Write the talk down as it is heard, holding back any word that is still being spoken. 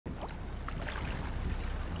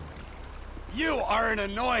You are an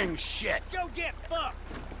annoying shit. Go get fucked!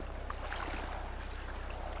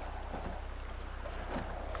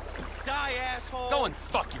 Die, asshole! Go and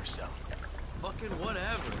fuck yourself. Fucking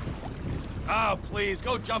whatever. Oh, please,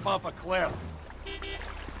 go jump off a cliff.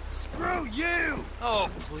 Screw you! Oh,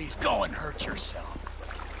 please, go and hurt yourself.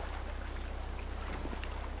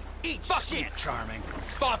 Eat Fuck shit! you, Charming.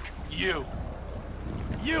 Fuck you.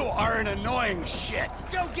 You are an annoying shit.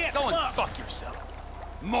 Go get Go and fucked! fuck yourself.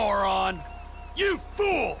 Moron. You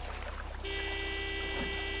fool!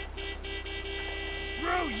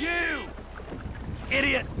 Screw you!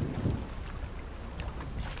 Idiot!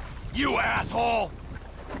 You asshole!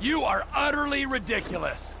 You are utterly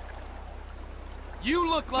ridiculous. You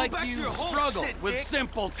look like back to you your whole struggle shit, with dick.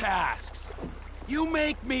 simple tasks. You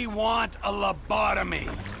make me want a lobotomy.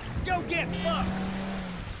 Go get fucked!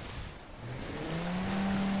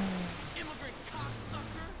 Immigrant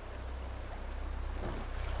cocksucker!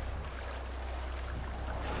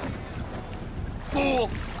 Fool!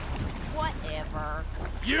 Whatever.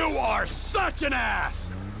 You are such an ass!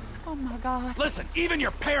 Oh my god. Listen, even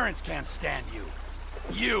your parents can't stand you.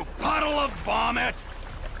 You puddle of vomit!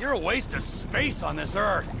 You're a waste of space on this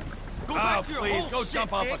earth. Go back Oh, to your please, whole go shit,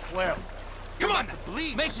 jump off dick. a cliff. Come on, To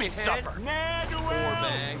bleed, make me shithead. suffer. Nag around. Poor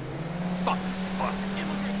bag. Fuck, fuck.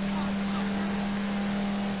 Immigrant cocksucker.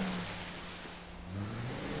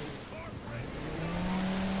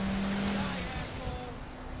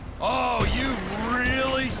 Oh, you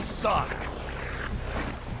really suck.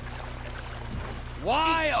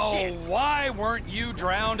 Why, Eat oh, shit. why weren't you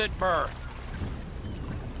drowned at birth?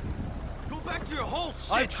 Go back to your whole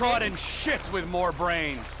shit. I trod dick. in shits with more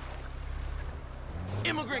brains.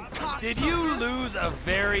 Immigrant cocksucker. Did you lose a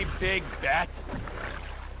very big bet?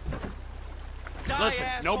 Die, Listen,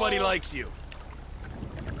 asshole. nobody likes you.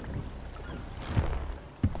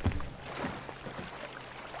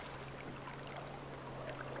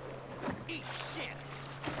 Eat shit.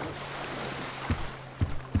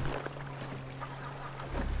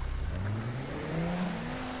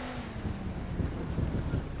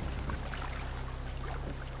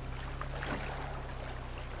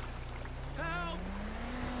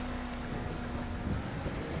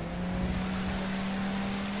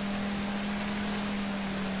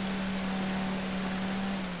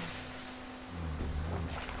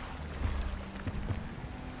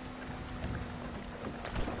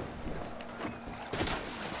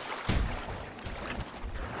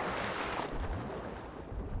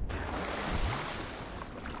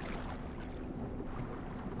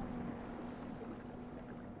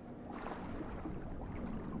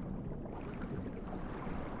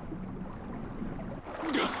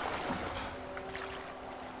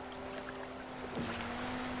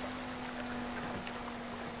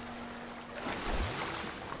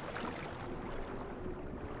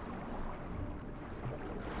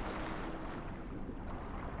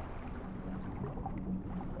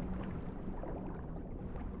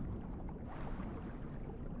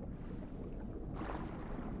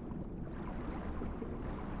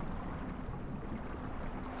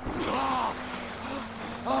 Help!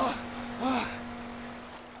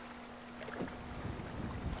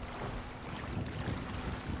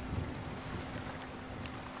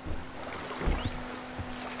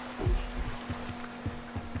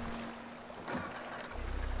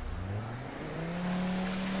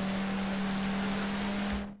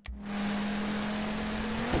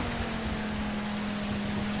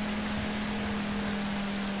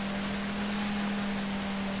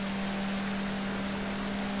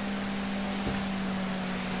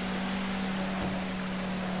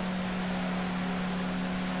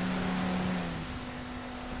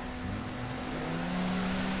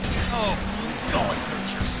 Oh, please, go and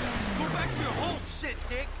hurt yourself. Go back to your whole shit,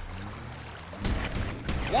 dick.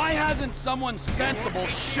 Why hasn't someone sensible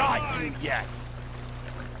shot you yet?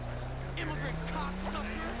 Immigrant cocksucker.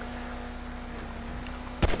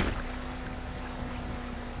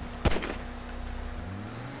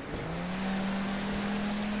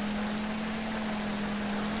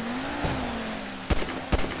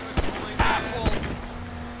 Asshole!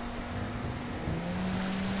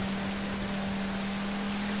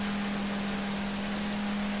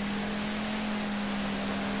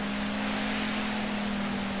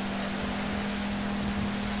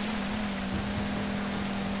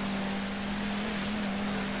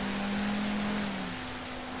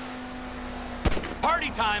 Party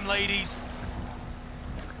time, ladies!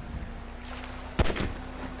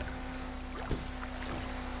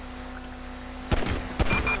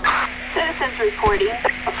 Citizens reporting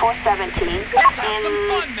a 417 Let's have some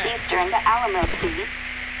fun, in then. eastern Alamo City.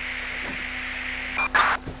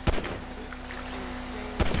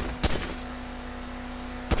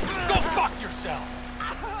 yourself.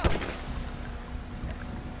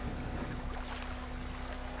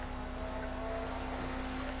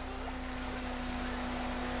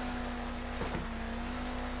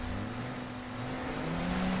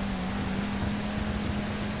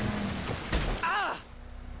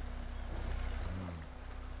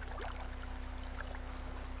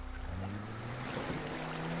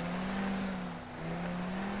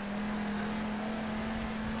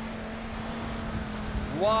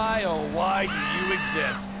 Why, oh why do you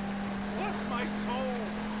exist? Bless my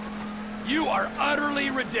soul. You are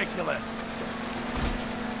utterly ridiculous.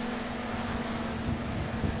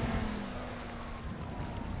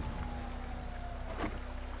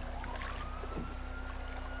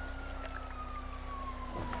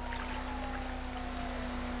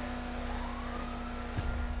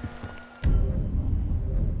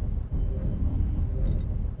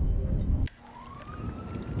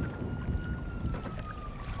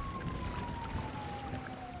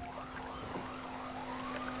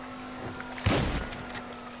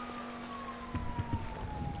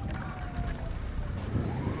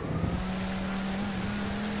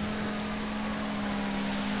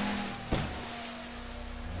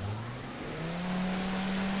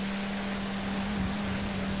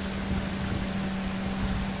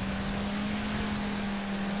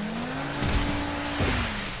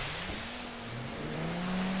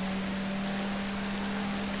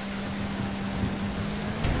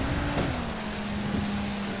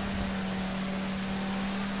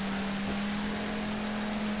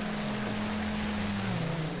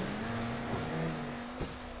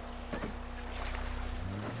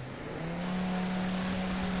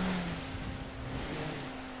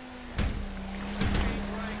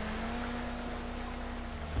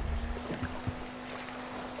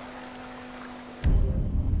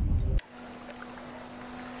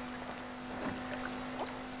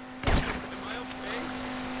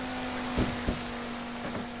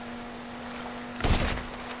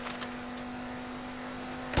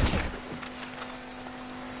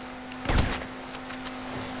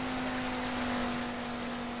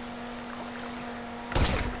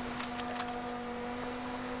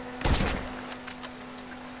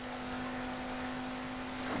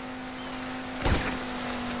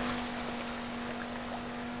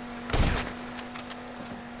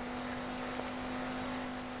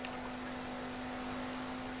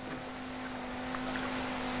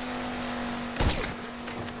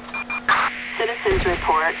 Citizens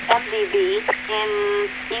report MDB in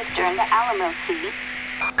eastern Alamo City.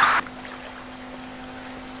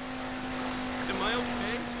 Am I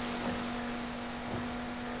okay?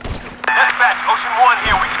 Dispatch, Ocean 1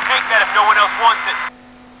 here. We can take that if no one else wants it.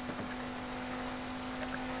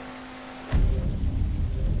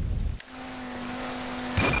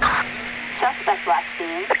 Suspect last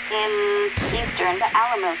seen in eastern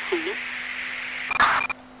Alamo City.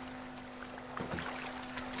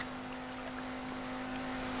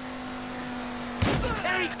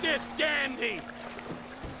 Take this dandy!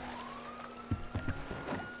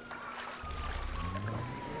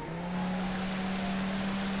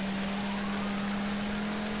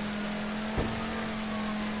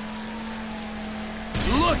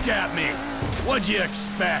 Look at me! What'd you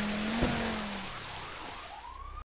expect?